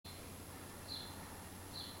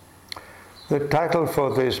The title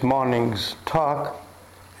for this morning's talk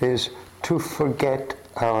is To Forget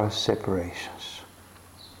Our Separations.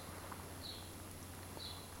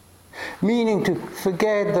 Meaning to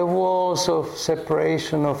forget the walls of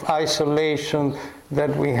separation, of isolation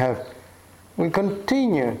that we have. We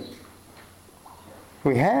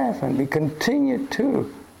have and we continue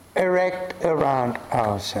to erect around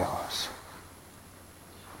ourselves.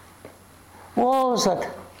 Walls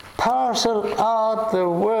that parcel out the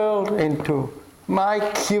world into my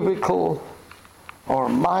cubicle or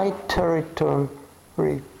my territory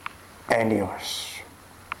and yours.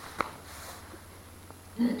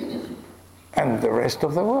 And the rest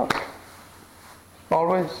of the world.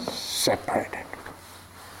 Always separated.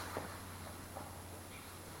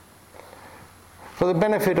 For the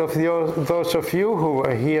benefit of those of you who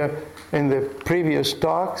were here in the previous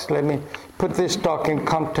talks, let me put this talk in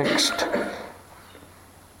context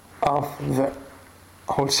of the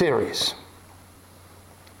whole series.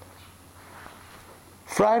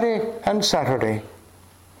 Friday and Saturday,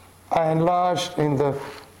 I enlarged in the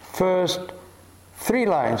first 3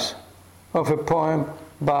 lines of a poem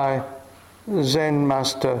by Zen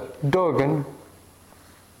master Dogen,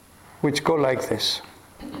 which go like this.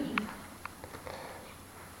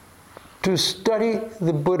 To study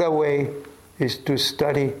the Buddha way is to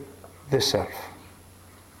study the self.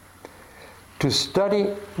 To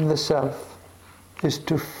study the self is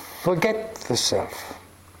to forget the self.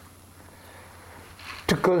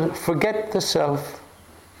 To forget the self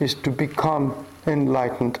is to become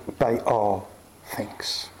enlightened by all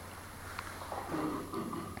things.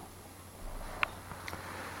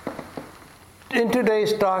 In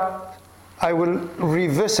today's talk, I will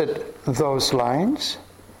revisit those lines,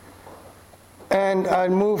 and I'll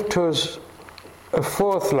move towards a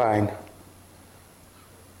 4th line,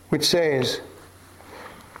 which says,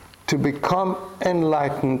 to become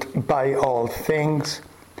enlightened by all things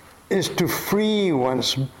is to free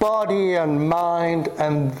one's body and mind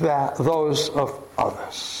and those of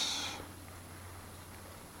others.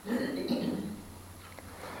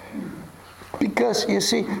 Because, you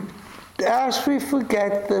see, as we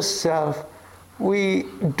forget the self, we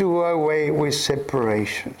do away with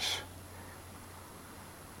separations.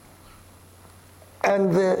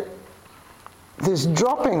 And this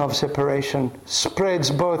dropping of separation spreads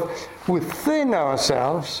both within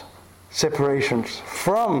ourselves, separations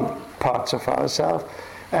from parts of ourselves,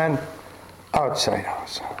 and outside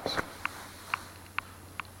ourselves.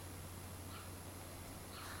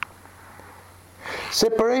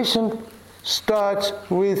 Separation starts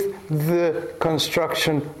with the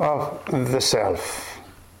construction of the self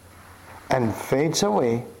and fades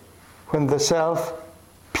away when the self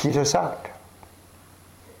peters out.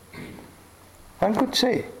 One could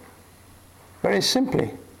say, very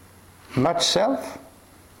simply, much self,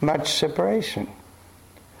 much separation.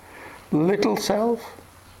 Little self,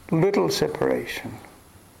 little separation.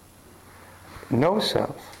 No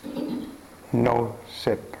self, no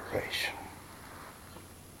separation.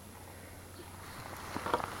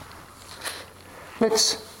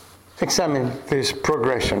 Let's examine this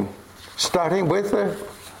progression, starting with the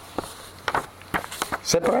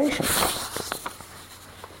separation.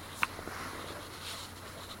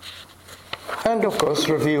 And of course,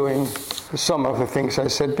 reviewing some of the things I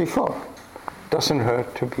said before. Doesn't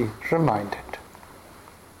hurt to be reminded.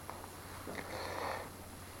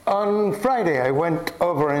 On Friday, I went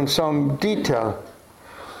over in some detail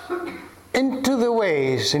into the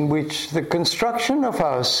ways in which the construction of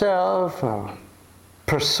ourself, our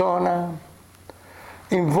persona,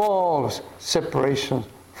 involves separation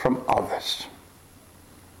from others.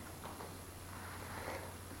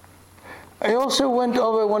 I also went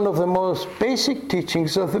over one of the most basic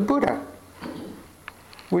teachings of the Buddha,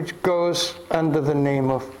 which goes under the name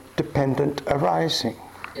of dependent arising.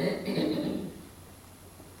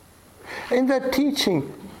 In that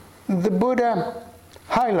teaching, the Buddha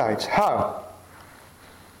highlights how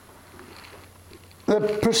the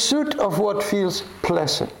pursuit of what feels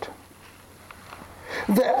pleasant,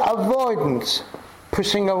 the avoidance,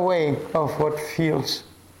 pushing away of what feels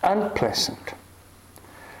unpleasant,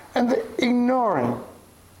 and the ignoring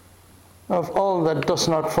of all that does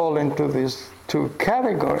not fall into these 2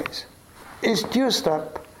 categories is used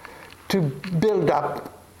up to build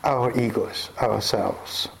up our egos,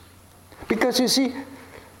 ourselves. Because you see,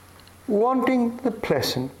 wanting the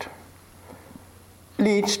pleasant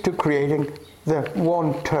leads to creating the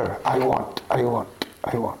wanter. I want, I want,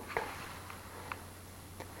 I want.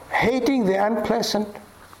 Hating the unpleasant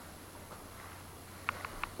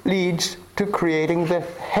leads to creating the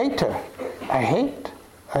hater. I hate,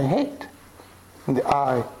 I hate. And the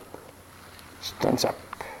I stands up.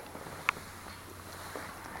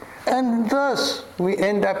 And thus we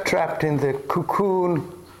end up trapped in the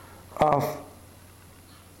cocoon of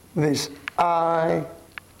this I,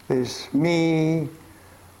 this me,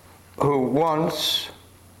 who wants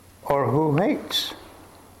or who hates.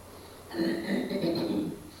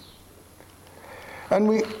 And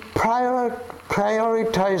we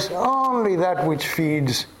prioritize only that which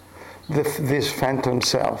feeds this phantom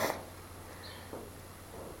self.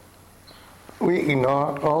 We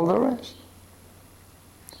ignore all the rest.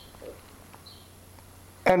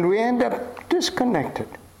 And we end up disconnected,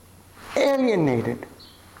 alienated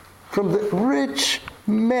from the rich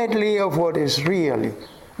medley of what is real,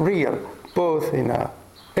 both in our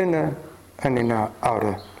inner and in our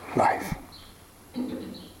outer life.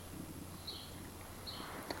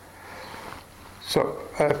 So,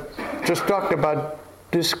 just talked about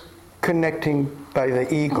disconnecting by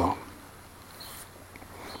the ego.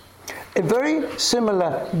 A very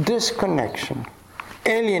similar disconnection,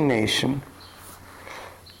 alienation,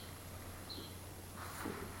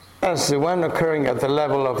 as the one occurring at the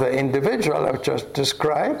level of the individual I've just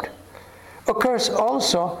described, occurs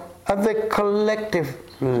also at the collective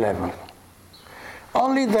level.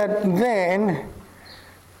 Only that then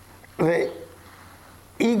the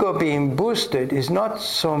ego being boosted is not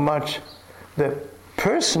so much the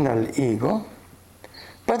personal ego,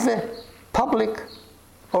 but the public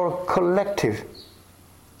or collective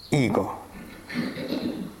ego.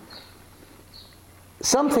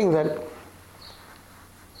 Something that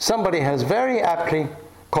somebody has very aptly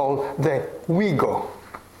called the we-go.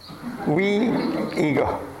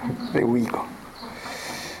 We-ego, the we-go.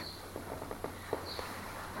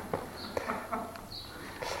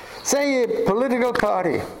 Say a political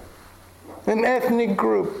party, an ethnic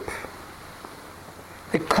group,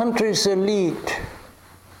 a country's elite,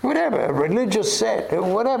 whatever, a religious set,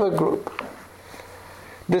 whatever group,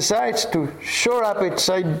 decides to shore up its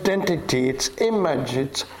identity, its image,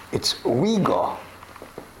 its we-go.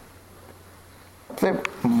 The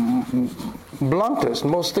bluntest,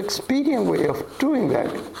 most expedient way of doing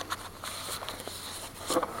that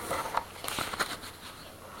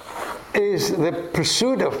is the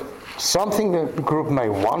pursuit of something the group may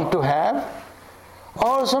want to have,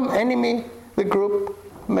 or some enemy the group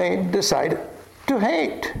may decide to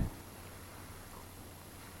hate.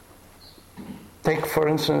 Take, for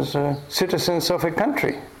instance, citizens of a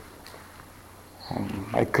country.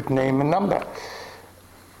 I could name a number,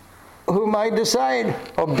 who might decide,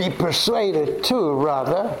 or be persuaded to,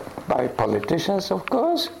 rather, by politicians, of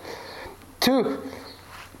course, to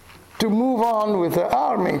move on with the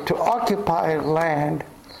army, to occupy land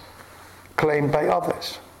claimed by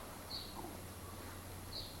others.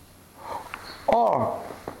 Or,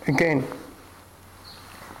 again,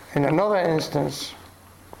 in another instance,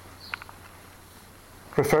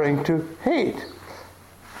 referring to hate,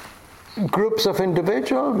 groups of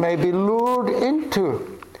individuals may be lured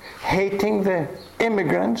into hating the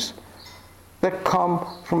immigrants that come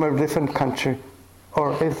from a different country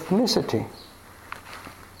or ethnicity.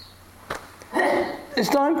 It's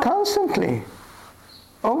done constantly,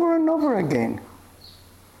 over and over again.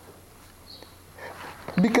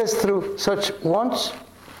 Because through such wants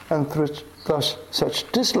and through thus such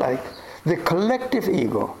dislike, the collective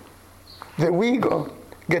ego, the we-ego,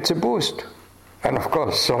 gets a boost. And of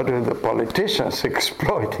course, so do the politicians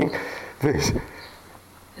exploiting this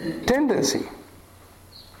tendency.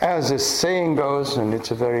 As the saying goes, and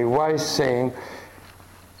it's a very wise saying,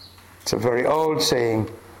 it's a very old saying,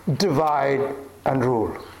 divide and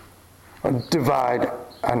rule, or divide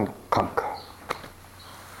and conquer.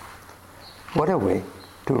 What a way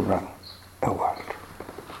to run a world.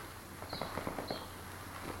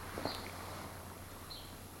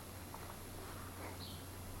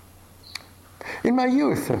 In my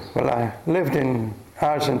youth, while I lived in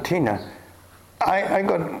Argentina, I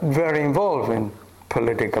got very involved in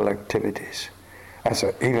political activities,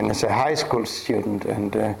 even as a high school student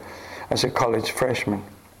and as a college freshman.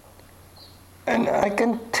 And I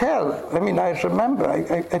can tell, I remember,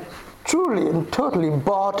 I truly and totally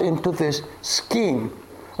bought into this scheme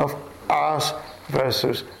of us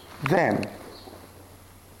versus them.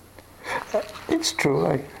 It's true,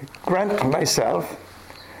 I grant myself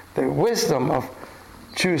the wisdom of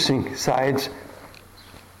choosing sides,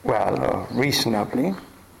 well, reasonably.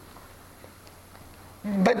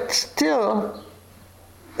 But still,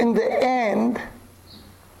 in the end,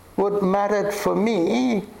 what mattered for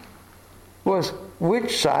me was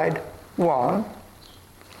which side won,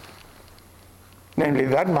 namely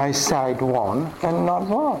that my side won and not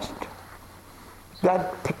lost.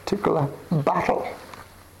 That particular battle.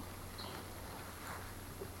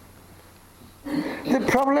 The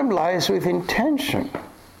problem lies with intention.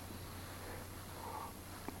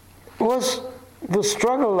 was the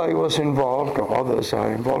struggle I was involved, or others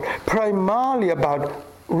are involved, primarily about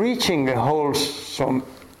reaching a wholesome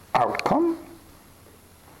outcome?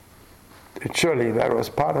 Surely that was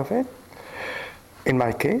part of it, in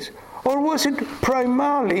my case. Or was it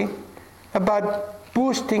primarily about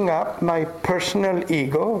boosting up my personal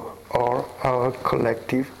ego or our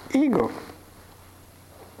collective ego?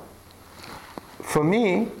 For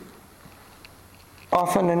me,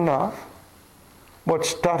 often enough, what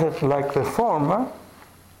started like the former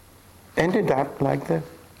ended up like the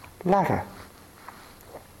latter.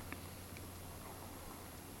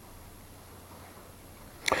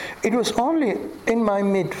 It was only in my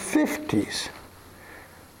mid-50s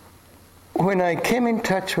when I came in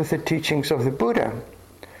touch with the teachings of the Buddha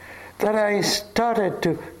that I started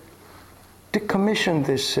to decommission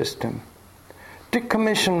this system,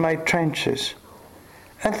 decommission my trenches,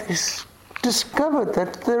 and discovered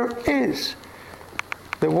that there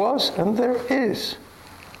was and there is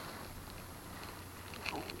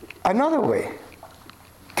another way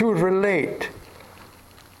to relate,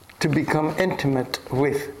 to become intimate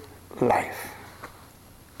with life,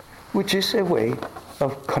 which is a way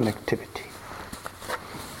of connectivity.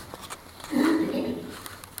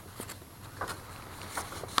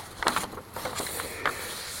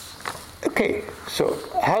 Okay, so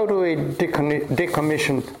how do we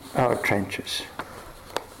decommission our trenches?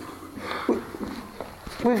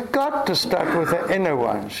 We've got to start with the inner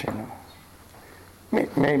ones,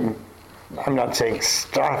 Maybe, I'm not saying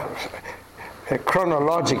start,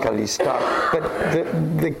 chronologically start, but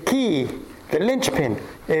the key, the linchpin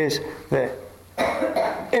is the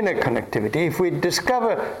inner connectivity. If we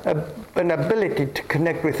discover an ability to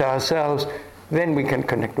connect with ourselves, then we can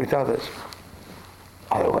connect with others.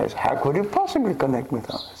 Otherwise, how could you possibly connect with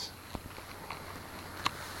others?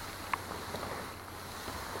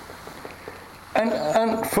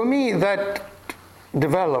 And for me, that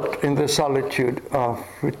developed in the solitude of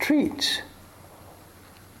retreats.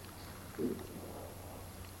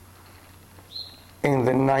 In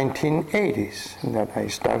the 1980s that I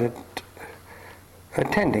started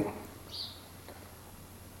attending.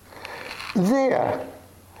 There,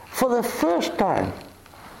 for the first time,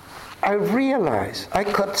 I realized I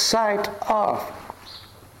caught sight of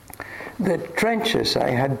the trenches I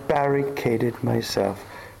had barricaded myself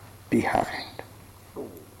behind.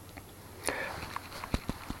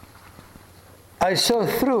 I saw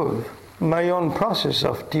through my own process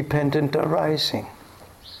of dependent arising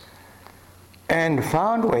and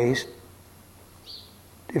found ways,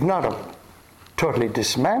 if not of totally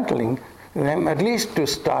dismantling them, at least to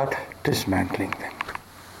start dismantling them.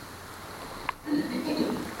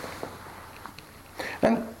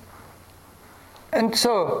 And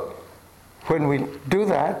so, when we do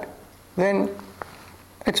that, then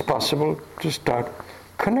it's possible to start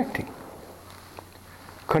connecting.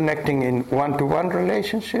 Connecting in one-to-one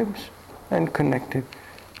relationships and connecting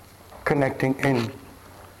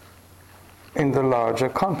in the larger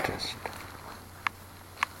context.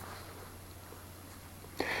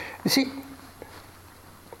 You see,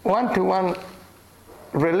 one-to-one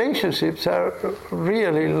relationships are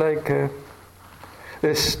really like a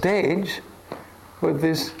stage where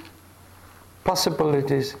these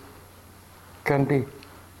possibilities can be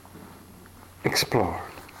explored.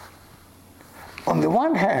 On the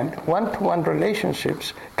one hand, one-to-one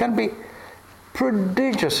relationships can be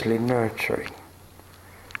prodigiously nurturing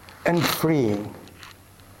and freeing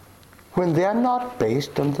when they are not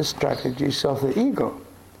based on the strategies of the ego,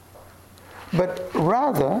 but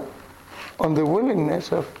rather on the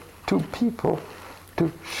willingness of two people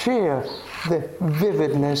to share the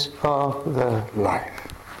vividness of the life,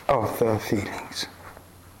 of the feelings.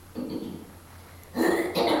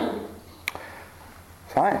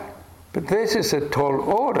 Fine. But this is a tall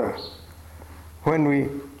order when we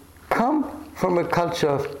come from a culture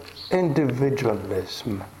of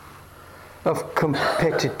individualism, of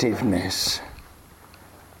competitiveness.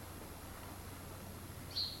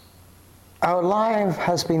 Our life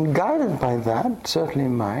has been guided by that, certainly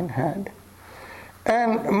mine had.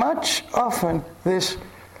 And much often this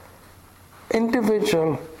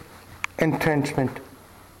individual entrenchment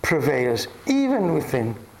prevails even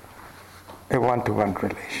within a one-to-one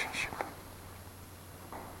relationship.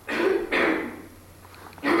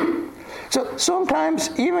 So sometimes,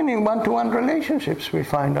 even in one-to-one relationships, we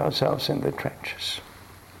find ourselves in the trenches.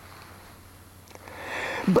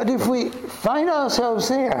 But if we find ourselves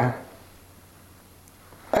there,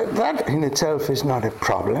 that in itself is not a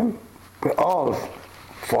problem. We all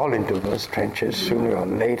fall into those trenches sooner or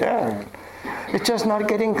later. It's just not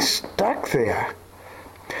getting stuck there.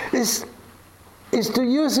 Is to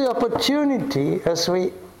use the opportunity as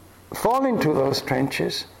we fall into those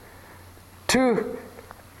trenches, to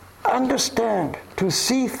understand, to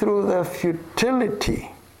see through their futility,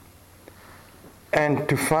 and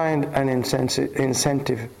to find an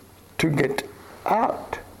incentive to get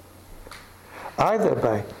out, either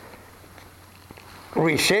by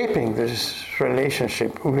reshaping this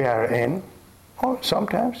relationship we are in, or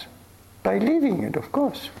sometimes by leaving it, of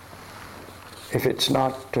course, if it's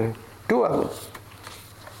not doable.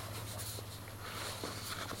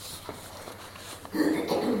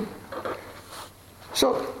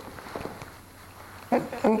 So,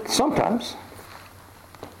 and sometimes,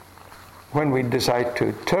 when we decide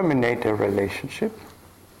to terminate a relationship,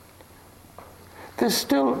 there's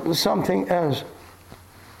still something else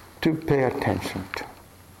to pay attention to.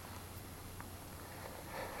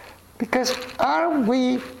 Because are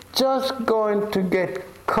we just going to get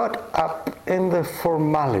caught up in the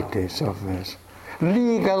formalities of this?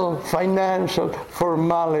 Legal, financial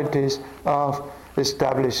formalities of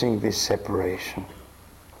establishing this separation.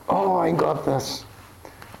 Oh, I got this.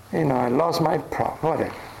 I lost my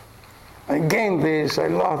whatever. I gained this, I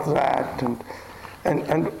lost that,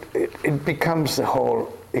 and it becomes the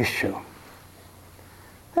whole issue.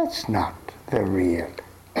 That's not the real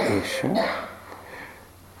issue.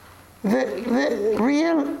 The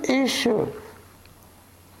real issue,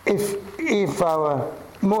 if our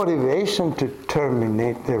motivation to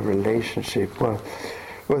terminate the relationship was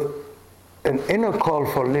an inner call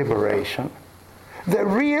for liberation, the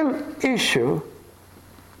real issue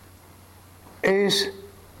is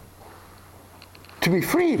to be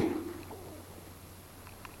free.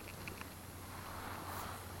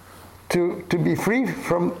 To be free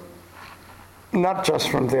from, not just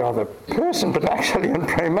from the other person, but actually and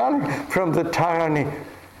primarily from the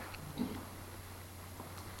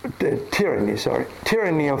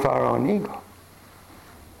tyranny of our own ego.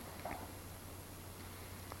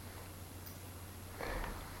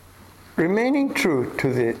 Remaining true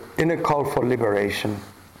to the inner call for liberation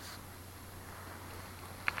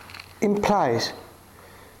implies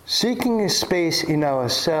seeking a space in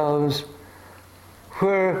ourselves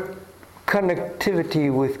where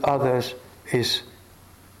connectivity with others is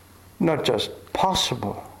not just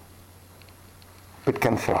possible, but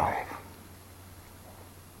can thrive.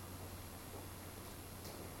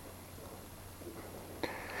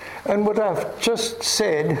 And what I've just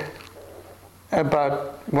said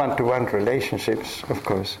about one-to-one relationships, of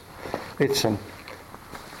course, it's a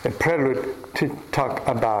prelude to talk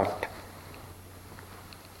about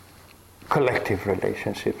collective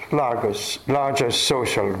relationships, larger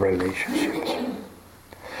social relationships.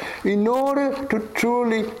 In order to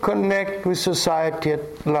truly connect with society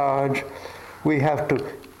at large, we have to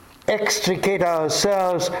extricate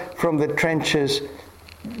ourselves from the trenches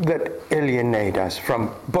that alienate us,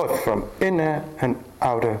 both from inner and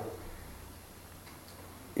outer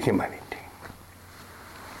humanity.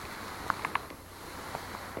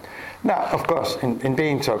 Now, of course, in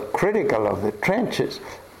being so critical of the trenches,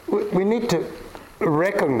 we need to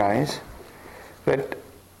recognize that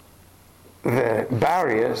the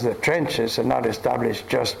barriers, the trenches, are not established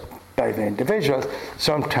just by the individuals.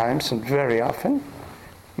 Sometimes, and very often,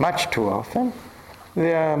 much too often,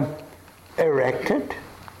 they are erected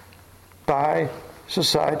by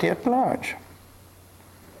society at large.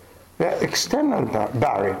 They are external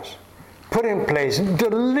barriers, put in place,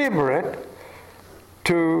 deliberate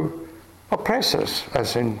to oppressors,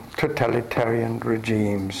 as in totalitarian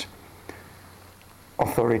regimes,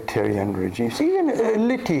 authoritarian regimes, even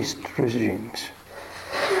elitist regimes.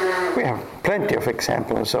 We have plenty of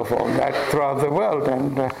examples of all that throughout the world,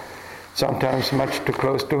 and sometimes much too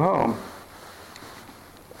close to home.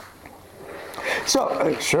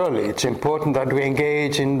 So surely it's important that we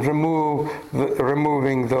engage in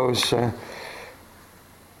removing those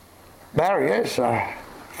barriers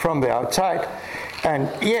from the outside.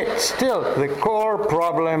 And yet still the core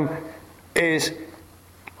problem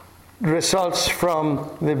results from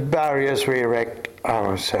the barriers we erect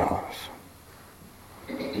ourselves.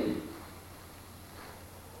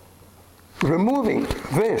 Removing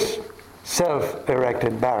these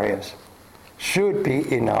self-erected barriers should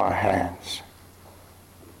be in our hands.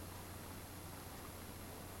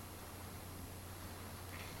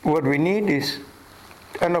 What we need is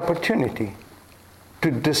an opportunity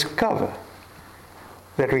to discover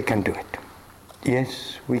that we can do it.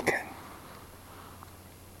 Yes, we can.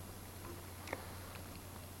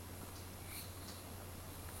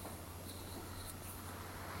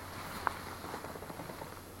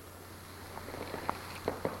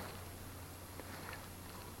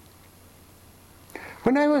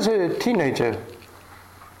 When I was a teenager,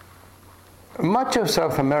 much of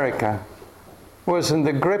South America was in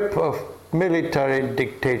the grip of military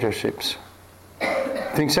dictatorships.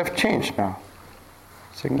 Things have changed now,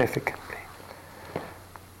 significantly.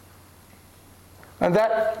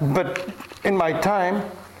 But in my time,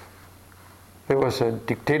 there was a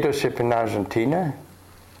dictatorship in Argentina,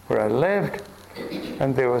 where I lived,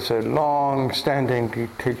 and there was a long-standing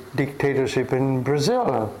dictatorship in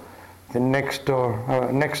Brazil, the next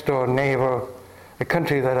door neighbor, a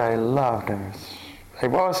country that I loved, and I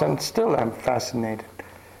was and still am fascinated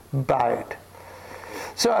by it.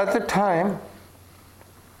 So at the time,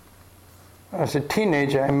 as a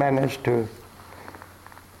teenager, I managed to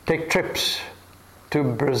take trips to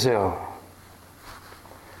Brazil.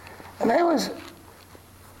 And I was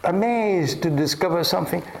amazed to discover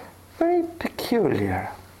something very peculiar.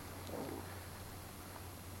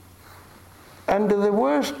 In the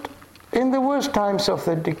worst times of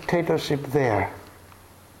the dictatorship there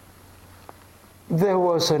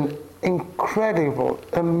was an incredible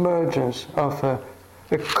emergence of a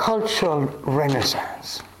cultural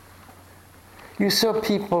renaissance. You saw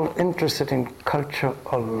people interested in culture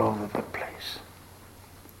all over the place.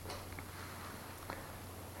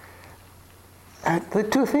 And the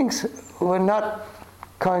two things were not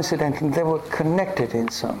coincidental, they were connected in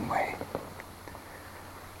some way.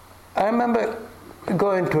 I remember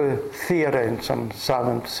going to a theater in some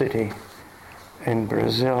southern city in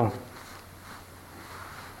Brazil,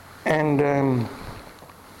 and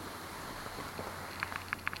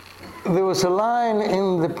there was a line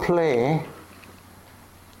in the play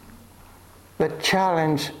that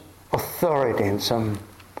challenged authority in some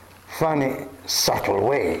funny, subtle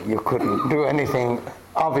way. You couldn't do anything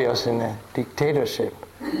obvious in a dictatorship.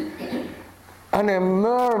 And a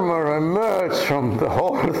murmur emerged from the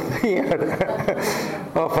whole theater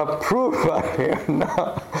of approval. You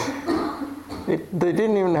know? They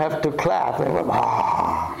didn't even have to clap. They went,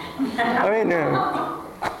 ah. I mean,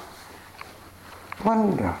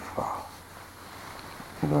 wonderful.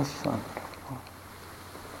 It was wonderful.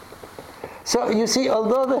 So you see,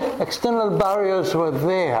 although the external barriers were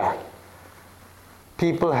there,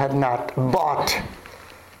 people had not bought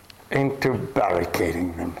into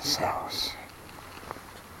barricading themselves.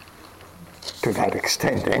 To that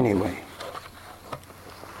extent, anyway.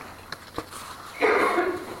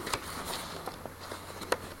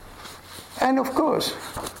 And of course,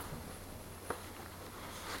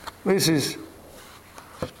 this is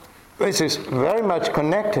very much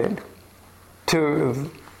connected to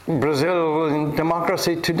Brazil's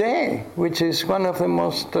democracy today, which is one of the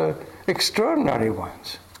most extraordinary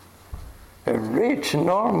ones. A rich,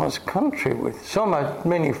 enormous country with so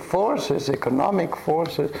many forces, economic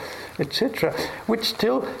forces, etc., which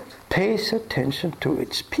still pays attention to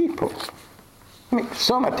its people. I mean,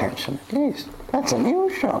 some attention at least. That's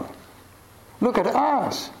unusual. Look at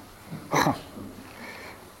us.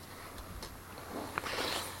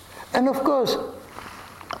 And of course,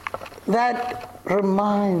 that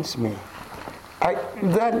reminds me,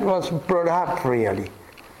 that was brought up really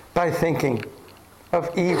by thinking of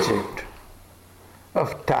Egypt,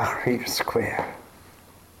 of Tahrir Square.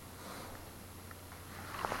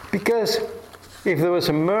 Because if there was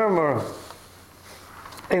a murmur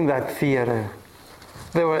in that theater,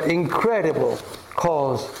 there were incredible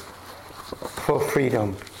calls for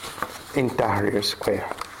freedom in Tahrir Square.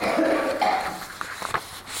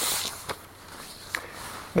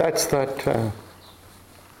 That's that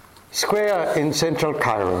square in central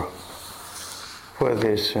Cairo where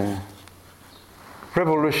this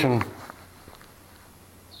revolution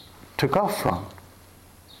took off from.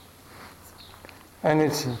 And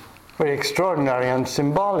it's very extraordinary and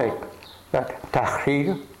symbolic that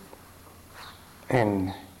Tahrir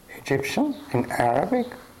in Egyptian, in Arabic,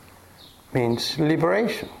 means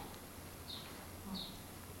liberation.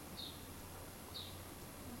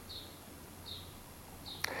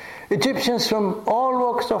 Egyptians from all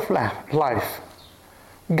walks of life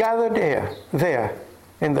gathered there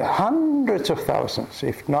in the hundreds of thousands,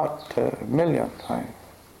 if not millions,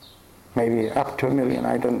 maybe up to 1 million,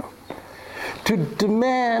 I don't know, to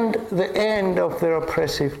demand the end of their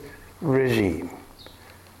oppressive regime.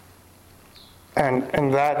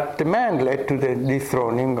 And that demand led to the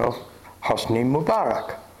dethroning of Hosni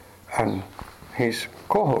Mubarak and his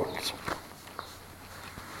cohorts.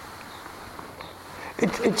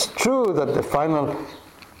 It's true that the final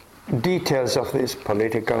details of this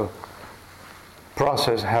political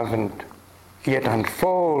process haven't yet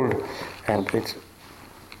unfolded, and it's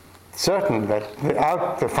certain that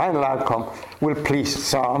the final outcome will please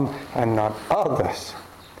some and not others.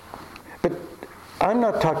 But I'm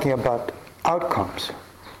not talking about outcomes,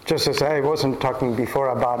 just as I wasn't talking before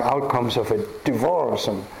about outcomes of a divorce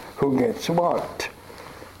and who gets what.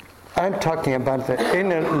 I'm talking about the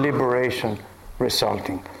inner liberation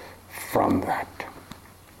resulting from that.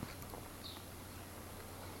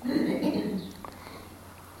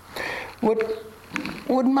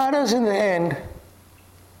 What matters in the end,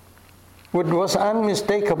 what was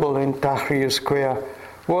unmistakable in Tahrir Square,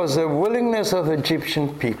 was the willingness of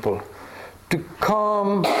Egyptian people to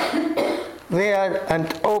come there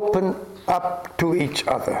and open up to each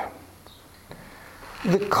other.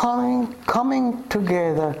 The coming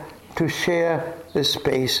together to share the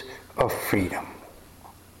space of freedom.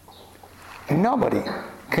 Nobody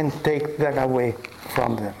can take that away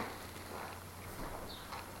from them.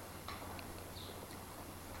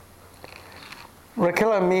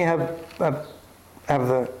 Raquel and me have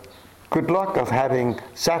the good luck of having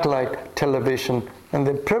satellite television and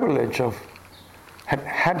the privilege of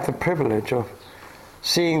had the privilege of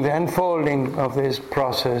seeing the unfolding of this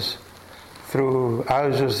process through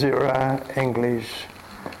Al Jazeera English,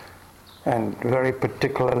 and very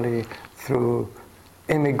particularly through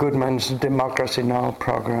Amy Goodman's Democracy Now!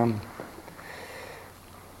 Program.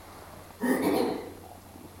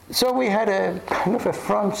 So we had a kind of a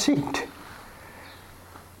front seat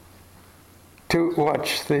to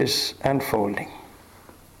watch this unfolding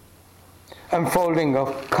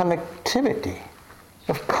of connectivity.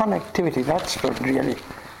 That's what really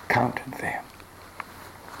counted there.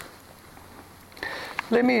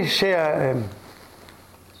 Let me share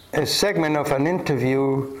a segment of an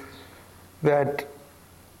interview that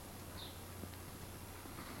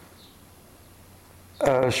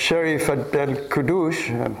Sharif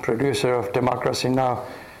Abdel-Kouddoush, producer of Democracy Now!,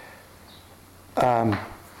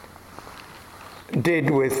 did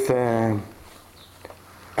with Araf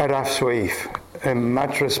Soueif, a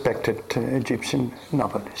much respected Egyptian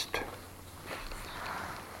novelist.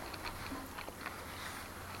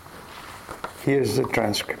 Here's the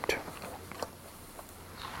transcript.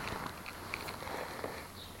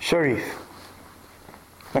 Sharif,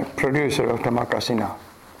 the producer of Democracy Now!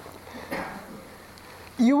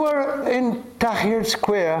 You were in Tahrir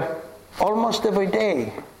Square almost every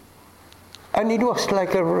day, and it was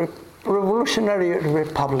like a revolutionary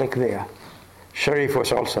republic there. Sharif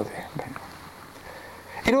was also there.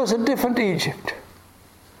 It was a different Egypt.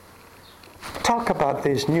 Talk about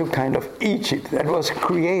this new kind of Egypt that was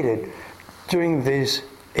created during these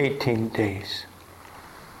 18 days.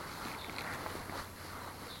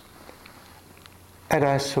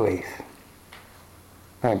 Ada Soueif,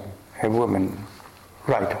 a woman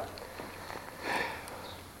writer.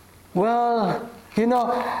 Well,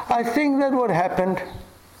 I think that what happened,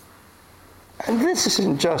 and this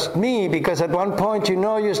isn't just me, because at one point,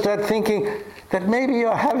 you start thinking that maybe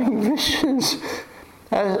you're having visions,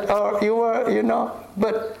 or you were,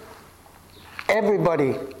 but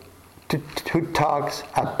everybody who talks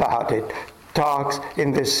about it talks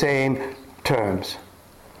in the same terms.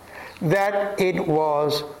 That it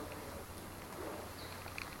was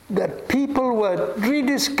that people were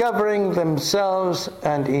rediscovering themselves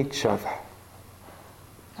and each other.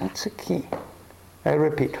 That's the key. I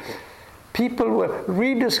repeat. People were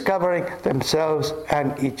rediscovering themselves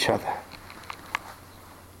and each other.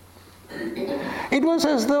 It was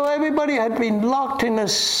as though everybody had been locked in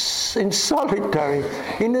solitary,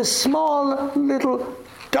 in a small little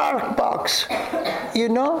dark box,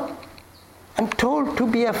 and told to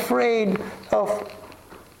be afraid of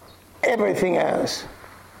everything else,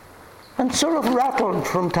 and sort of rattled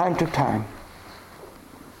from time to time.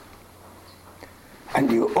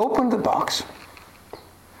 And you opened the box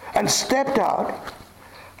and stepped out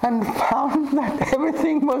and found that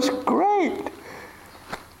everything was great.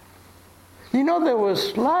 There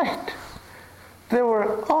was light. There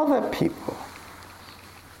were other people.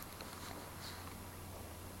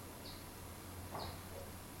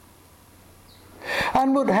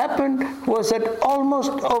 And what happened was that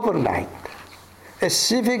almost overnight, a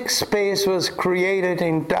civic space was created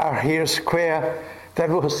in Tahrir Square that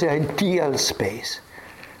was the ideal space.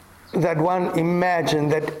 That one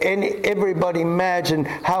imagined, that everybody imagined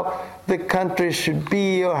how the country should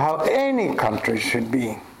be, or how any country should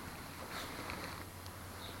be.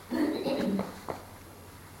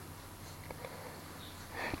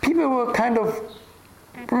 People were kind of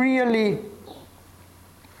really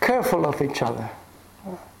careful of each other.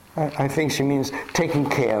 I think she means taking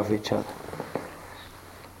care of each other.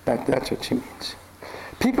 That's what she means.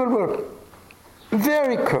 People were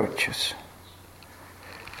very courteous.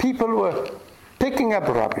 People were picking up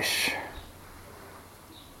rubbish.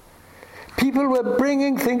 People were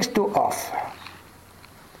bringing things to offer.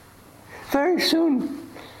 Very soon,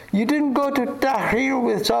 you didn't go to Tahrir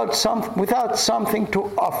without something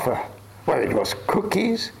to offer. Well, it was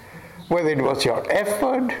cookies, whether it was your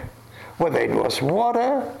effort, whether it was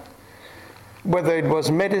water, whether it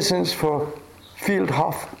was medicines for field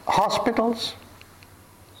hospitals.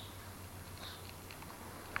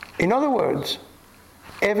 In other words,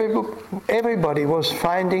 everybody was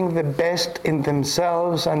finding the best in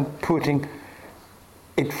themselves and putting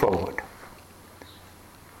it forward.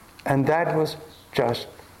 And that was just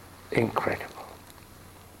incredible.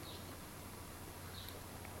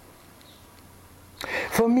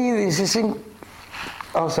 For me, this is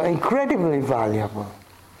also incredibly valuable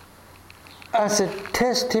as a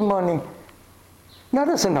testimony, not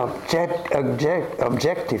as an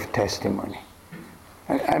objective testimony.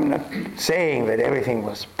 I'm not saying that everything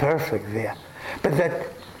was perfect there, but that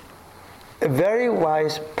a very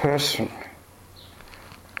wise person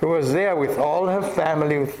who was there with all her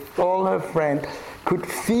family, with all her friends, could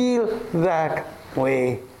feel that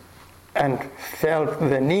way and felt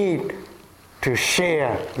the need to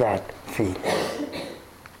share that feeling.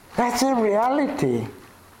 That's a reality,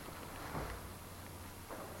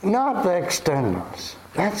 not the externals.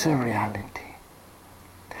 That's a reality.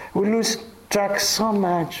 We lose track so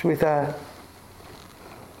much with our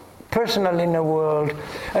personal inner world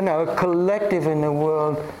and our collective inner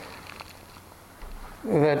world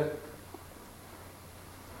that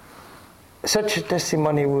such a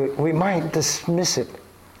testimony, we might dismiss it.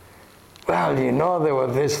 Well, you know, there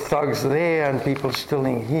were these thugs there and people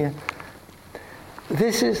stealing here.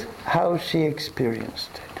 This is how she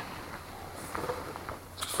experienced it.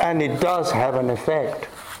 And it does have an effect.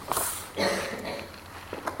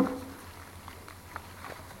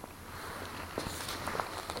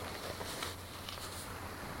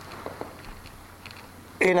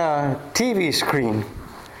 In a TV screen,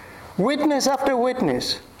 witness after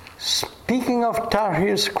witness, speaking of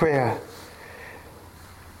Tahrir Square,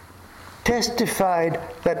 testified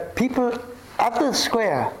that people at the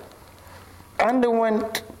square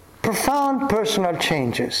underwent profound personal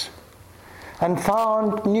changes and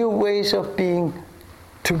found new ways of being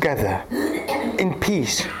together in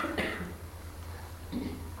peace.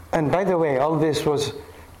 And by the way, all this was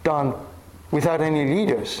done without any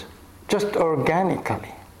leaders, just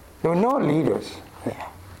organically. There were no leaders there.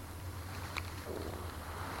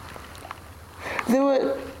 They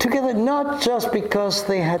were together not just because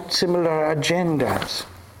they had similar agendas,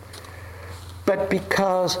 but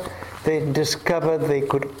because they discovered they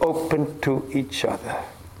could open to each other.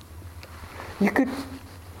 You could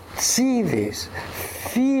see this,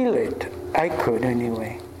 feel it, I could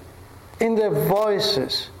anyway, in their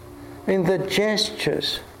voices, in the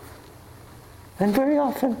gestures, and very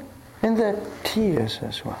often in the tears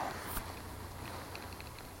as well.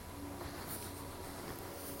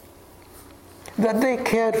 That they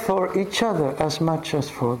cared for each other as much as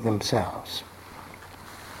for themselves.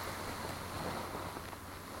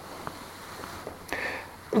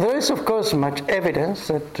 There is, of course, much evidence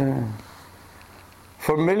that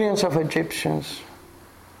for millions of Egyptians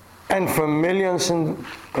and for millions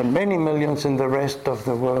or many millions in the rest of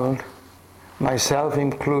the world, myself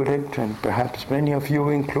included, and perhaps many of you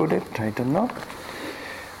included, I don't know,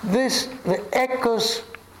 the echoes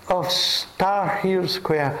of Tahrir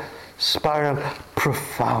Square spiral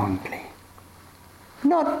profoundly.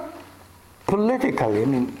 Not politically, I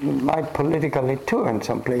mean, it might politically too in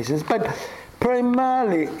some places, but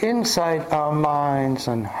primarily inside our minds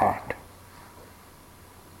and heart.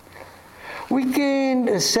 We gained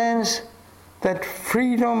a sense that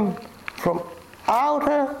freedom from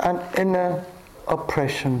outer and inner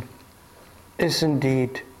oppression is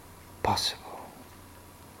indeed possible.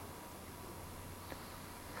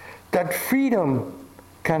 That freedom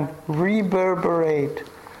can reverberate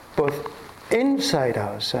both inside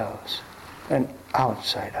ourselves and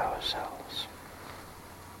outside ourselves.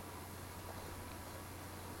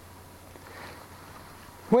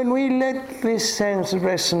 When we let this sense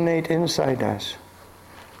resonate inside us,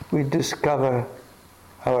 we discover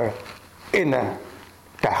our inner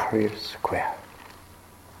Tahrir Square.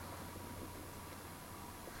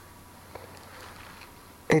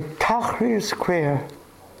 A Tahrir Square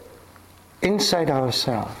inside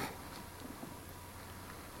ourselves,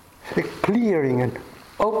 a clearing, an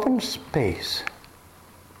open space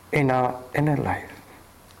in our inner life.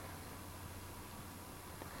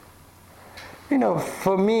 You know,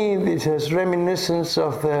 for me, this is reminiscence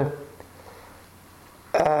of the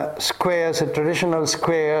squares, the traditional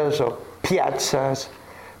squares or piazzas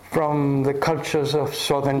from the cultures of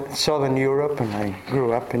Southern Europe, and I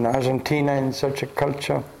grew up in Argentina in such a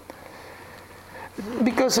culture.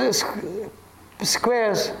 Because there's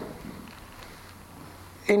squares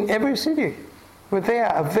in every city where they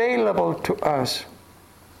are available to us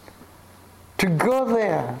to go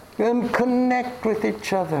there and connect with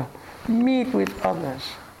each other, meet with others,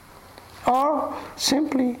 or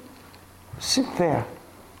simply sit there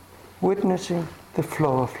witnessing the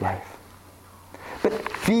flow of life, but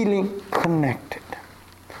feeling connected.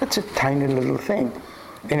 That's a tiny little thing.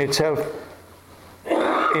 In itself,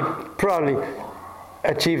 it probably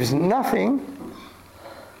achieves nothing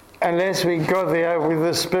unless we go there with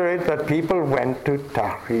the spirit that people went to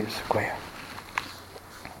Tahrir Square.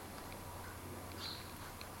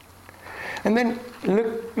 And then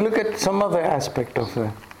look at some other aspect of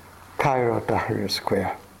the Cairo Tahrir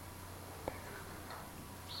Square.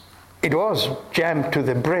 It was jammed to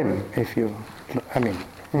the brim,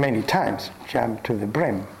 many times jammed to the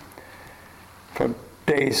brim for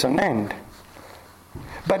days on end.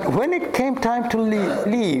 But when it came time to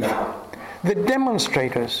leave, the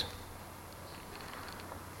demonstrators,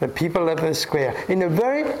 the people of the square, in a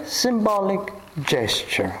very symbolic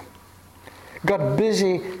gesture, got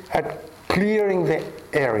busy at clearing the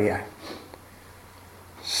area,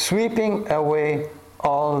 sweeping away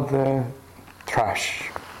all the trash.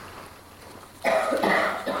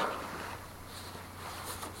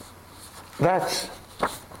 That's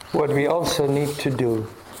what we also need to do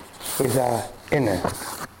with our inner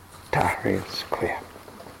Tahrir Square.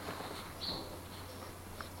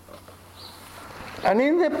 And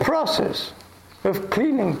in the process of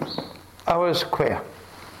cleaning our square,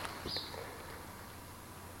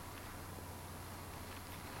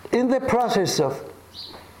 in the process of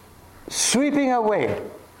sweeping away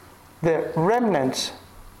the remnants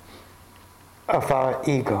of our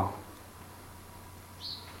ego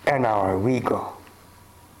and our we-go,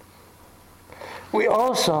 we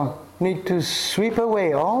also need to sweep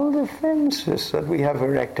away all the fences that we have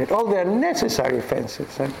erected, all the unnecessary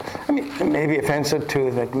fences. And, maybe a fence or two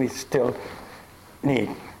that we still need,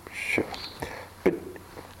 sure. But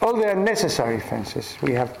all the unnecessary fences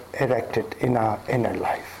we have erected in our inner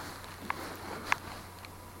life.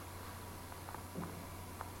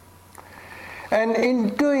 And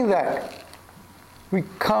in doing that, we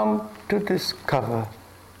come to discover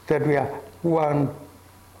that we are one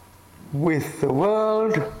with the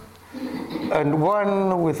world and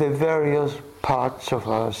one with the various parts of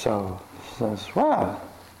ourselves as well.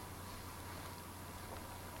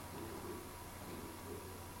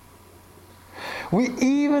 We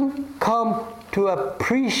even come to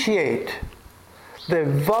appreciate the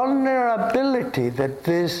vulnerability that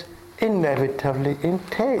this inevitably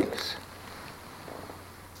entails.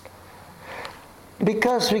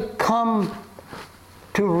 Because we come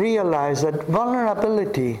to realize that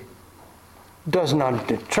vulnerability does not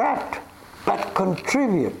detract, but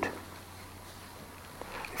contribute,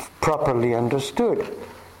 if properly understood,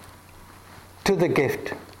 to the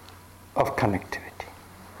gift of connectivity.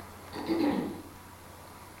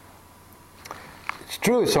 It's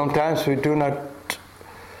true, sometimes we do not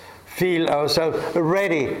feel ourselves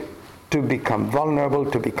ready to become vulnerable,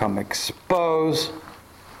 to become exposed.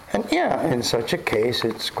 And in such a case,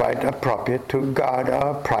 it's quite appropriate to guard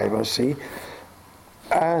our privacy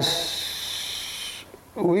as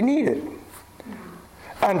we need it,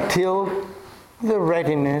 until the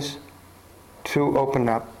readiness to open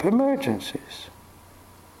up emergencies.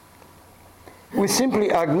 We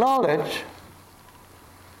simply acknowledge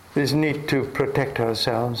this need to protect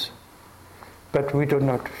ourselves, but we do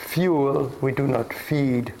not fuel, we do not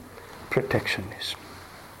feed protectionism.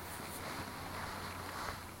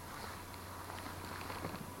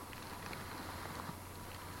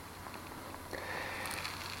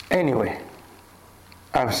 Anyway,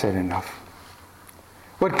 I've said enough.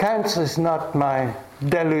 What counts is not my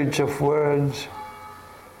deluge of words,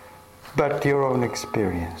 but your own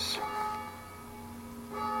experience.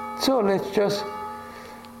 So let's just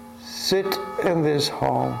sit in this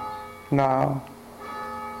hall now,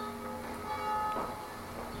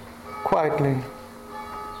 quietly,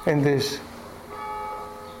 in this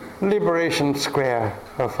liberation square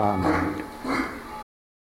of our mind.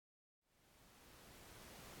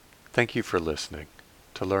 Thank you for listening.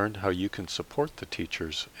 To learn how you can support the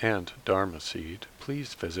teachers and Dharma Seed,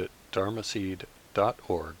 please visit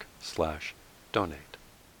dharmaseed.org/donate.